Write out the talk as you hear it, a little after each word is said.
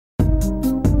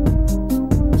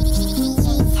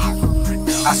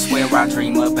I swear I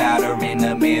dream about her in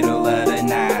the middle of the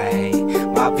night.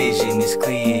 My vision is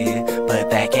clear, but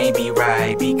that can't be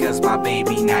right, because my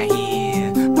baby not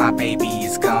here. My baby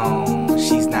is gone,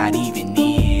 she's not even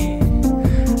near.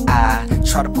 I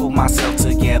try to pull myself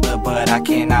together, but I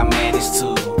cannot manage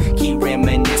to keep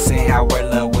reminiscing how our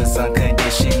love was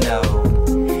unconditional.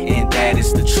 And that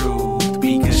is the truth,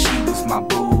 because she was my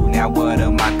boo. Now what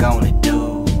am I gonna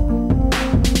do?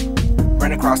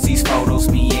 Run across these photos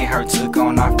me and her took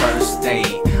on our first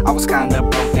date. I was kinda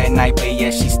broke that night, but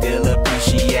yeah, she still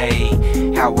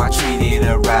appreciate how I treated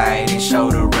her right and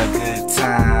showed her a good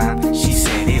time. She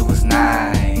said it was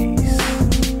nice.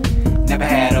 Never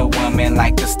had a woman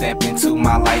like her step into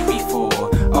my life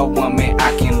before. A woman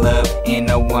I can love and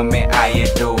a woman I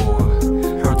adore.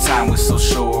 Her time was so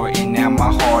short, and now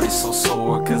my heart is so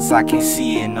sore, cause I can't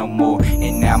see it no more,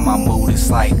 and now my mood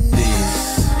is like this.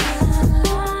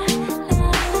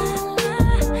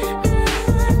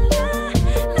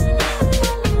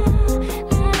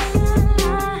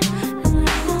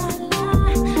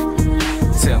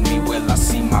 Tell me, will I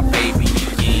see my baby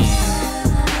again?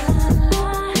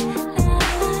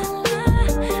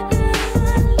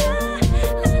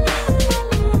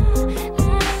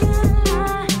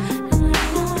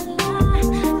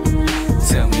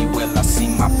 Tell me, will I see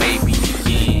my baby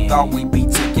again? Thought we'd be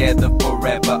together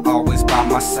forever, always by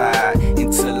my side,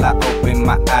 until I opened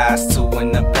my eyes to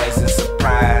an unpleasant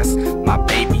surprise. My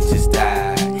baby just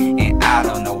died, and I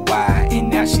don't know why, and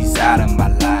now she's out of my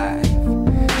life.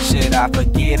 Should I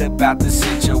forget about the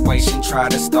situation, try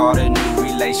to start a new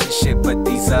relationship? But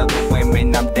these other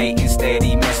women I'm dating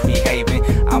steady misbehaving.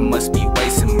 I must be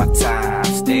wasting my time,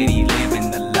 steady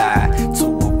living the lie to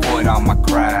avoid all my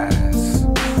cries.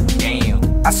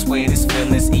 Damn, I swear this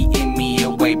feeling's eating me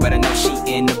away, but I know she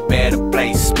in a better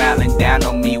place, smiling down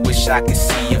on me, wish I could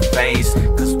see her face,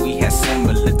 cause we had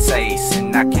similar tastes.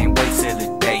 And I can't wait till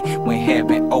the day when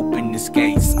heaven opens its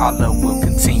gates, our love will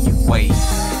continue, wait.